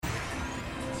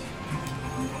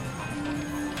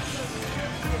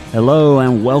Hello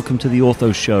and welcome to the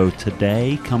Ortho Show.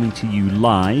 Today, coming to you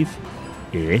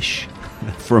live-ish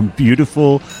from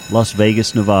beautiful Las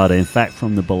Vegas, Nevada. In fact,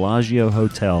 from the Bellagio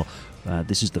Hotel.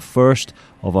 This is the first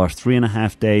of our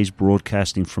 3.5 days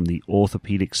broadcasting from the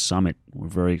Orthopedic Summit. We're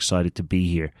very excited to be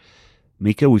here.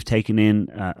 Mika, we've taken in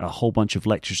a whole bunch of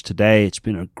lectures today. It's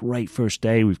been a great first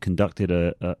day. We've conducted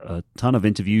a ton of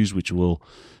interviews, which will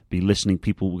be listening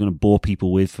people. We're going to bore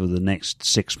people with for the next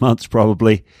 6 months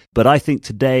probably. But I think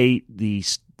today the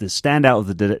standout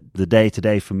of the day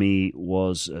today for me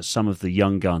was some of the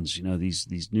young guns. You know,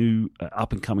 these new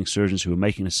up and coming surgeons who are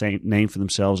making a name for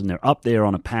themselves, and they're up there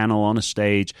on a panel on a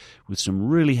stage with some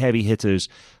really heavy hitters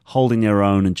holding their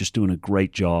own and just doing a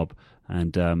great job.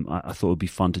 And I thought it would be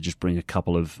fun to just bring a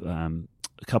couple of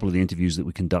the interviews that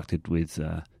we conducted with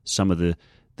some of the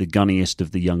gunniest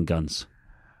of the young guns.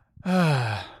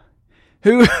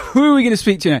 Who are we going to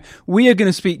speak to now? We are going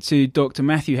to speak to Dr.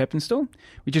 Matthew Hepinstall.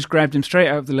 We just grabbed him straight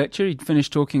out of the lecture. He'd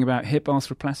finished talking about hip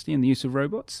arthroplasty and the use of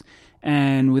robots.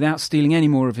 And without stealing any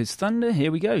more of his thunder,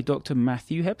 here we go, Dr.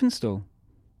 Matthew Hepinstall.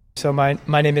 So my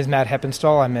name is Matt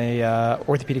Hepinstall. I'm a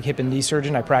orthopedic hip and knee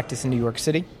surgeon. I practice in New York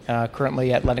City,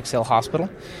 currently at Lenox Hill Hospital.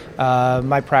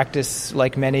 My practice,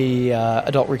 like many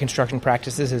adult reconstruction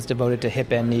practices, is devoted to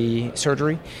hip and knee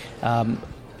surgery.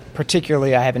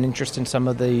 Particularly, I have an interest in some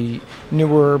of the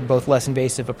newer, both less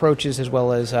invasive approaches, as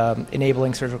well as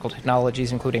enabling surgical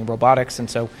technologies, including robotics. And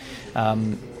so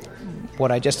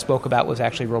what I just spoke about was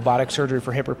actually robotic surgery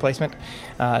for hip replacement.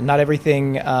 Not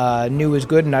everything new is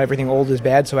good and not everything old is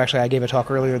bad. So actually, I gave a talk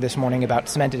earlier this morning about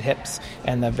cemented hips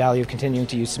and the value of continuing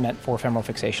to use cement for femoral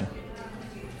fixation.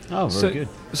 Oh, very good.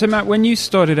 So, Matt, when you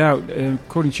started out,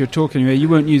 according to your talk anyway, you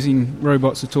weren't using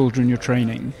robots at all during your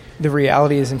training. The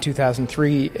reality is in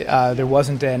 2003, there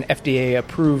wasn't an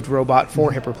FDA-approved robot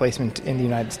for hip replacement in the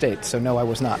United States. So, no, I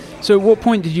was not. So at what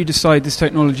point did you decide this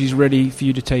technology is ready for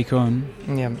you to take on?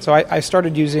 Yeah, so I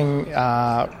started using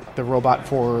the robot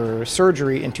for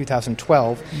surgery in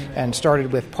 2012 and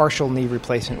started with partial knee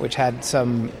replacement, which had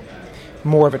some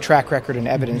more of a track record and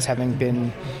evidence, having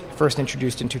been first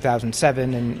introduced in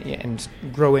 2007 and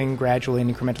growing gradually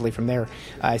and incrementally from there.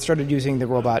 I started using the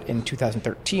robot in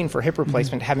 2013 for hip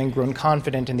replacement, having grown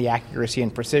confident in the accuracy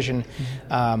and precision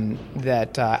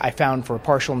that I found for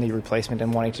partial knee replacement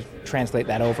and wanting to translate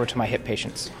that over to my hip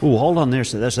patients. Oh, hold on there.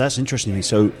 So that's interesting to me.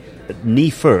 So knee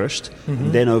first,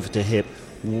 then over to hip.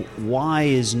 Why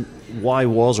is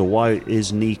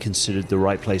knee considered the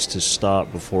right place to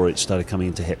start before it started coming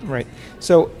into hip? Right.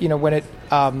 So, you know, when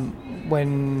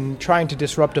trying to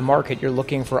disrupt a market, you're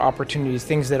looking for opportunities,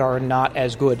 things that are not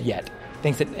as good yet.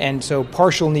 And so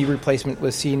partial knee replacement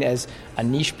was seen as a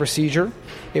niche procedure.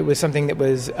 It was something that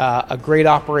was a great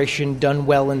operation done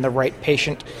well in the right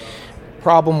patient.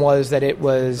 Problem was that it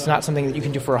was not something that you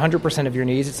can do for 100% of your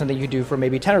knees. It's something you do for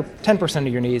maybe 10%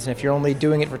 of your knees. And if you're only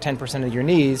doing it for 10% of your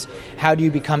knees, how do you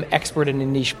become expert in a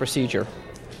niche procedure?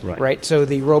 Right? So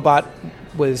the robot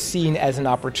was seen as an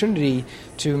opportunity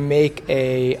to make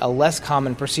a less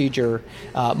common procedure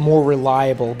more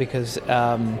reliable, because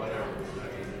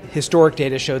historic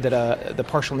data showed that the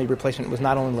partial knee replacement was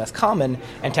not only less common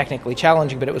and technically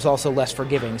challenging, but it was also less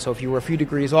forgiving. So if you were a few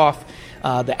degrees off,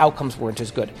 the outcomes weren't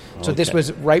as good. So this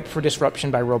was ripe for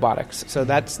disruption by robotics. So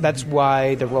that's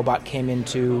why the robot came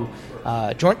into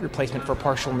joint replacement for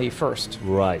partial knee first.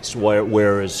 Right. So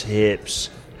whereas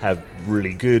hips have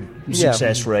really good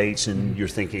success rates, and you're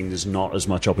thinking there's not as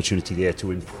much opportunity there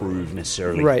to improve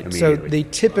necessarily. Right. So the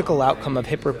typical outcome of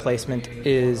hip replacement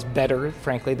is better,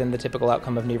 frankly, than the typical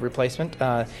outcome of knee replacement.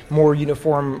 More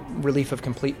uniform relief of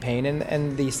complete pain,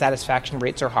 and the satisfaction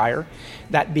rates are higher.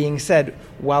 That being said,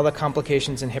 while the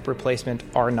complications in hip replacement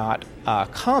are not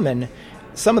common,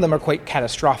 some of them are quite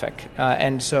catastrophic.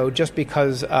 And so just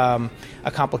because a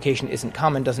complication isn't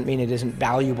common doesn't mean it isn't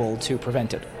valuable to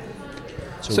prevent it.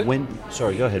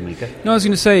 Sorry, go ahead, Mika. No, I was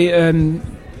going to say,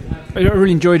 I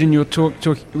really enjoyed in your talk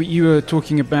you were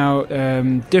talking about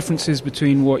differences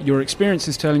between what your experience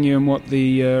is telling you and what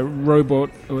the robot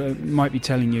might be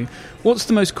telling you. What's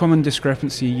the most common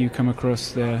discrepancy you come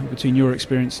across there between your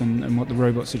experience and what the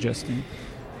robot's suggesting?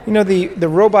 You know, the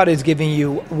robot is giving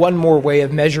you one more way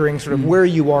of measuring sort of where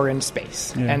you are in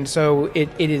space. Yeah. And so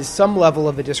it is some level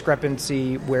of a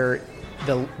discrepancy where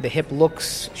the hip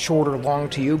looks short or long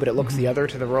to you, but it looks the other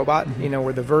to the robot. You know,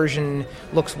 where the version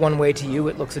looks one way to you,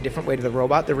 it looks a different way to the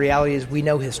robot. The reality is we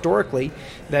know historically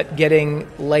that getting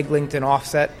leg length and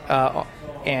offset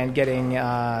and getting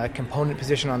component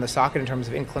position on the socket in terms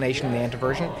of inclination and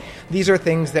anteversion, these are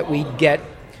things that we get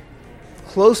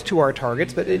close to our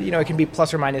targets, but it can be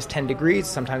plus or minus 10 degrees,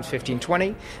 sometimes 15,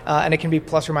 20, and it can be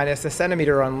plus or minus a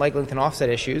centimeter on leg length and offset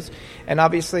issues. And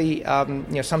obviously,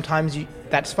 sometimes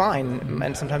that's fine,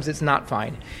 and sometimes it's not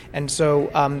fine. And so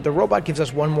the robot gives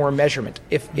us one more measurement.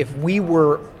 If we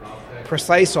were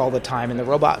precise all the time and the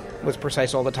robot was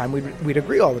precise all the time, we'd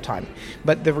agree all the time.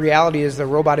 But the reality is the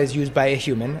robot is used by a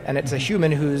human, and it's a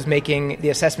human who's making the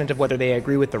assessment of whether they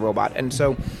agree with the robot. And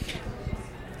so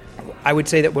I would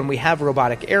say that when we have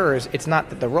robotic errors, it's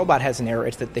not that the robot has an error,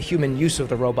 it's that the human use of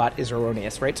the robot is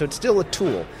erroneous, right? So it's still a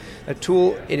tool.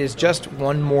 It is just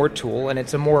one more tool, and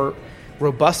it's a more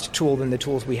robust tool than the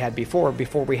tools we had before.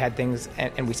 Before we had things,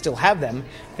 and we still have them,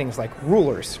 things like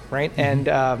rulers, right? And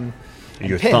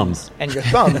your pins, thumb. and your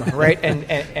thumb, right?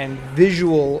 And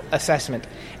visual assessment.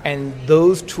 And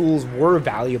those tools were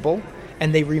valuable,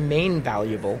 and they remain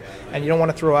valuable. And you don't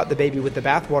want to throw out the baby with the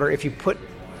bathwater. If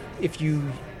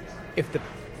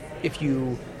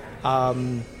you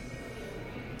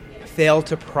fail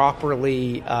to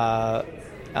properly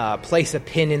place a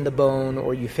pin in the bone,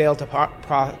 or you fail to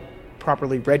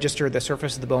properly register the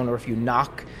surface of the bone, or if you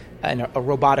knock a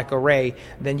robotic array,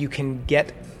 then you can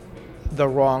get the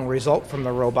wrong result from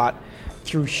the robot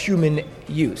through human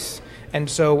use. And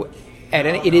so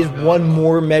it is one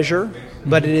more measure,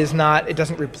 but it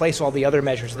doesn't replace all the other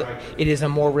measures. It is a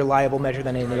more reliable measure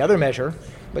than any other measure,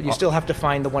 but you still have to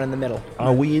find the one in the middle.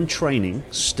 Are we in training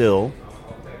still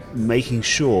making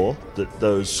sure that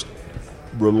those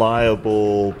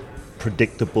reliable,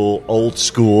 predictable, old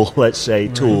school, let's say,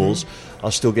 tools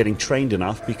are still getting trained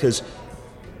enough? Because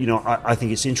I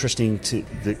think it's interesting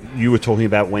that you were talking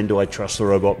about when do I trust the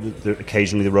robot.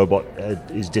 Occasionally the robot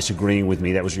is disagreeing with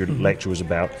me. That was your lecture was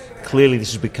about. Clearly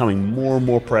this is becoming more and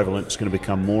more prevalent. It's going to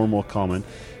become more and more common.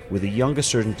 With the younger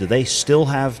surgeons, do they still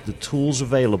have the tools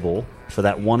available for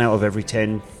that 1 out of every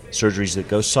 10 surgeries that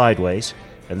go sideways,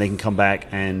 and they can come back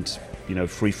and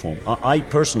freeform? I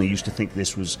personally used to think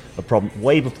this was a problem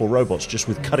way before robots, just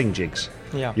with cutting jigs.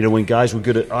 Yeah. When guys were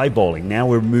good at eyeballing. Now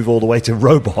we're moved all the way to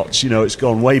robots. It's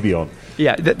gone way beyond.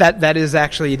 Yeah, that is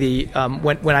actually the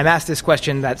when I'm asked this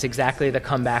question, that's exactly the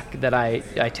comeback that I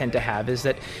tend to have, is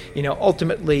that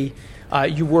ultimately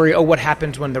you worry, what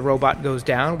happens when the robot goes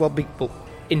down? Well,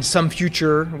 in some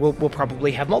future, we'll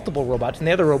probably have multiple robots, and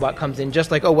the other robot comes in,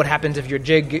 just like, what happens if your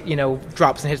jig,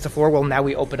 drops and hits the floor? Well, now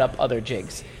we open up other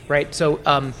jigs, right? So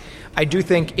I do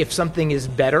think if something is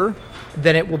better,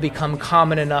 then it will become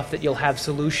common enough that you'll have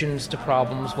solutions to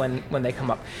problems when they come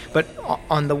up. But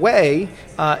on the way,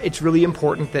 it's really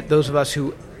important that those of us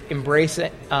who embrace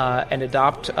it and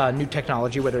adopt new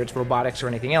technology, whether it's robotics or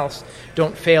anything else,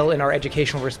 don't fail in our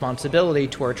educational responsibility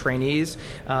to our trainees.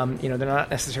 They're not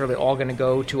necessarily all going to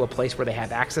go to a place where they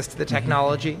have access to the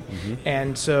technology.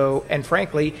 And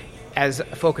frankly, as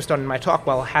focused on in my talk,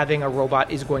 while having a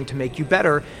robot is going to make you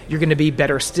better, you're going to be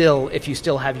better still if you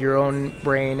still have your own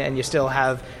brain and you still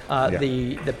have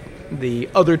the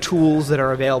other tools that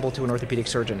are available to an orthopedic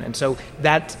surgeon. And so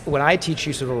that when I teach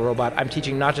use of a robot, I'm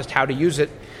teaching not just how to use it,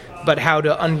 but how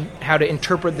to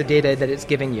interpret the data that it's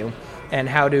giving you, and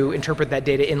how to interpret that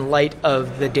data in light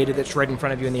of the data that's right in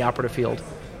front of you in the operative field.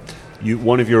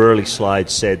 One of your early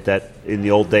slides said that in the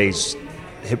old days,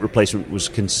 hip replacement was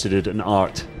considered an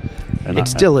art. And it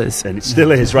still is. And it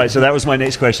still is, right. So that was my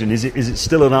next question. Is it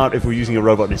still an art if we're using a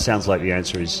robot? And it sounds like the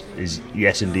answer is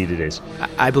yes, indeed it is.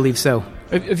 I believe so.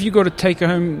 Have you got a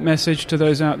take-home message to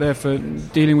those out there for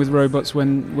dealing with robots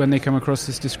when they come across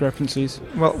these discrepancies?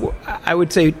 Well, I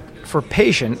would say for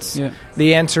patients,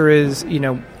 the answer is,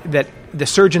 that the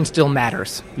surgeon still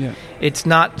matters. Yeah. It's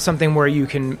not something where you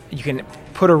can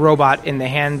put a robot in the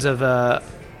hands of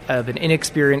an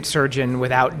inexperienced surgeon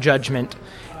without judgment,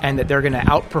 and that they're going to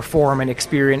outperform an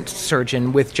experienced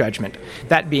surgeon with judgment.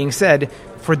 That being said,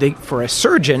 for a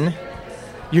surgeon,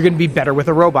 you're going to be better with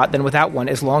a robot than without one,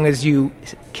 as long as you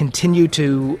continue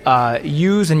to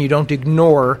use and you don't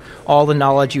ignore all the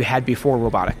knowledge you had before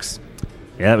robotics.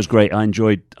 Yeah, that was great. I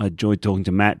enjoyed talking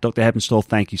to Matt. Dr. Hepinstall,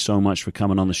 thank you so much for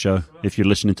coming on the show. If you're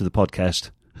listening to the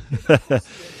podcast,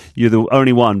 you're the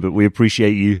only one, but we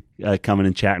appreciate you coming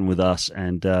and chatting with us.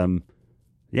 And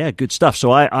good stuff.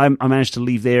 So I managed to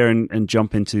leave there and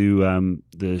jump into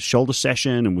the shoulder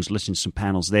session and was listening to some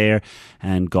panels there,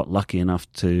 and got lucky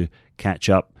enough to catch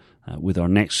up with our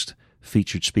next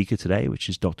featured speaker today, which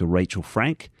is Dr. Rachel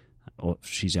Frank.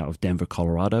 She's out of Denver,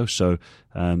 Colorado. So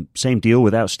same deal,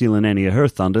 without stealing any of her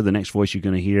thunder. The next voice you're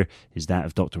going to hear is that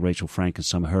of Dr. Rachel Frank and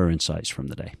some of her insights from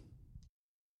the day.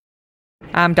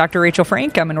 I'm Dr. Rachel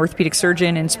Frank. I'm an orthopedic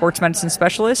surgeon and sports medicine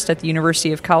specialist at the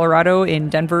University of Colorado in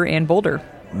Denver and Boulder.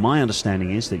 My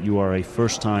understanding is that you are a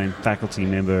first-time faculty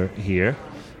member here.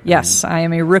 Yes, I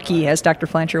am a rookie, as Dr.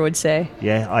 Flancher would say.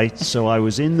 Yeah, so I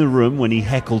was in the room when he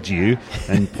heckled you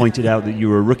and pointed out that you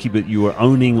were a rookie, but you were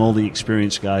owning all the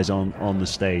experienced guys on the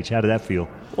stage. How did that feel?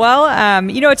 Well,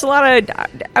 it's a lot of,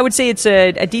 I would say it's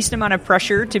a decent amount of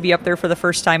pressure to be up there for the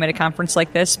first time at a conference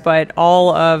like this, but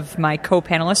all of my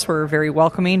co-panelists were very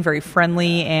welcoming, very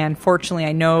friendly, and fortunately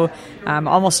I know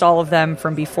almost all of them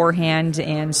from beforehand,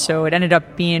 and so it ended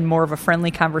up being more of a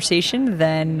friendly conversation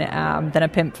than a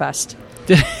pimp fest.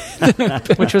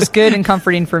 Which was good and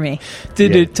comforting for me.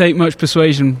 Did it take much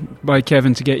persuasion by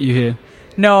Kevin to get you here?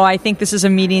 No, I think this is a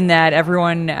meeting that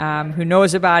everyone who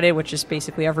knows about it, which is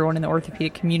basically everyone in the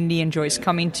orthopedic community, enjoys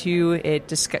coming to.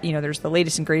 There's the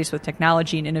latest and greatest with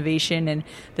technology and innovation, and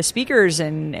the speakers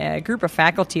and a group of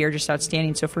faculty are just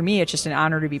outstanding. So for me, it's just an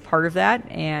honor to be part of that,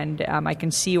 and I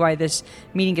can see why this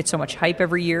meeting gets so much hype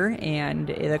every year, and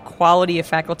the quality of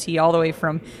faculty all the way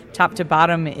from top to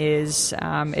bottom is,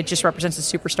 it just represents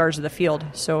the superstars of the field.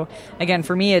 So again,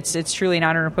 for me, it's truly an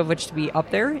honor and a privilege to be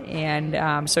up there,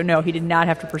 and so no, he did not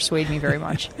have to persuade me very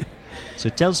much. So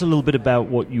tell us a little bit about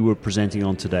what you were presenting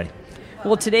on today.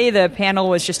 Well, today the panel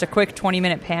was just a quick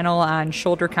 20-minute panel on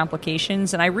shoulder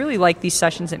complications, and I really like these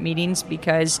sessions at meetings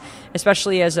because,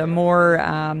 especially as a more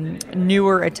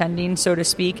newer attending, so to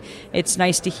speak, it's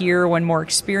nice to hear when more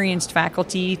experienced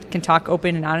faculty can talk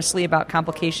open and honestly about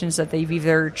complications that they've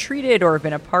either treated or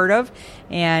been a part of,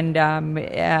 and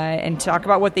talk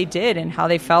about what they did and how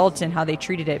they felt and how they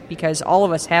treated it, because all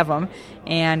of us have them.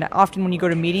 And often when you go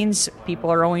to meetings,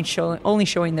 people are only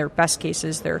showing their best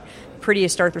cases, their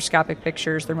prettiest arthroscopic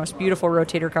pictures, their most beautiful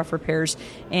rotator cuff repairs,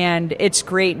 and it's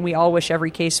great, and we all wish every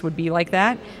case would be like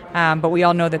that, but we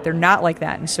all know that they're not like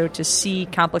that. And so to see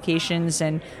complications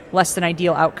and less than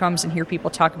ideal outcomes and hear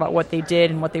people talk about what they did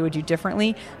and what they would do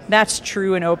differently, that's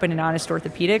true and open and honest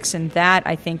orthopedics, and that,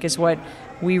 I think, is what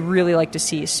we really like to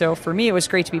see. So for me, it was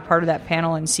great to be part of that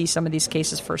panel and see some of these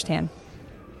cases firsthand.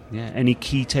 Yeah. Any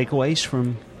key takeaways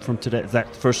from today,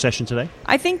 that first session today?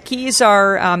 I think keys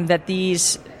are that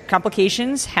these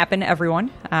complications happen to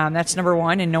everyone. That's number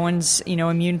one, and no one's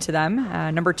immune to them.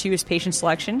 Number two is patient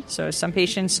selection. So some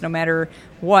patients, no matter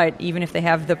what, even if they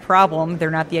have the problem,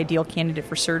 they're not the ideal candidate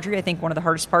for surgery. I think one of the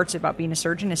hardest parts about being a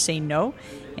surgeon is saying no,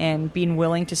 and being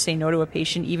willing to say no to a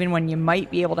patient, even when you might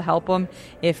be able to help them,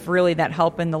 if really that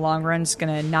help in the long run is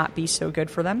going to not be so good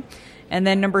for them. And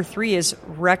then number three is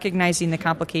recognizing the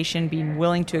complication, being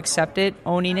willing to accept it,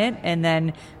 owning it, and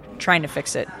then trying to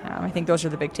fix it. I think those are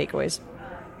the big takeaways.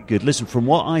 Good. Listen, from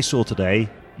what I saw today,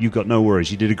 you've got no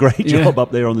worries. You did a great job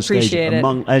up there on the stage. Appreciate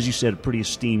among, as you said, a pretty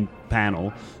esteemed panel,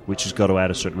 which has got to add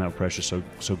a certain amount of pressure.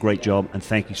 So great job, and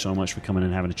thank you so much for coming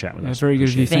and having a chat with us. Very good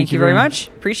of you. Thank you very much.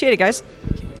 Appreciate it, guys.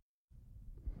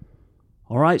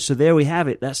 All right, so there we have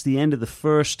it. That's the end of the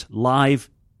first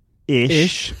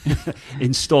live-ish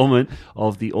installment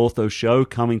of the Ortho Show,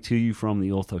 coming to you from the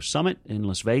Ortho Summit in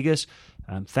Las Vegas.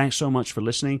 Thanks so much for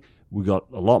listening. We've got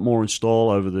a lot more in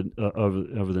store over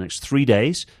the next 3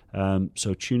 days.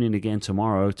 So tune in again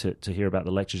tomorrow to hear about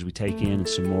the lectures we take in and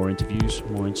some more interviews,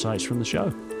 more insights from the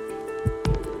show.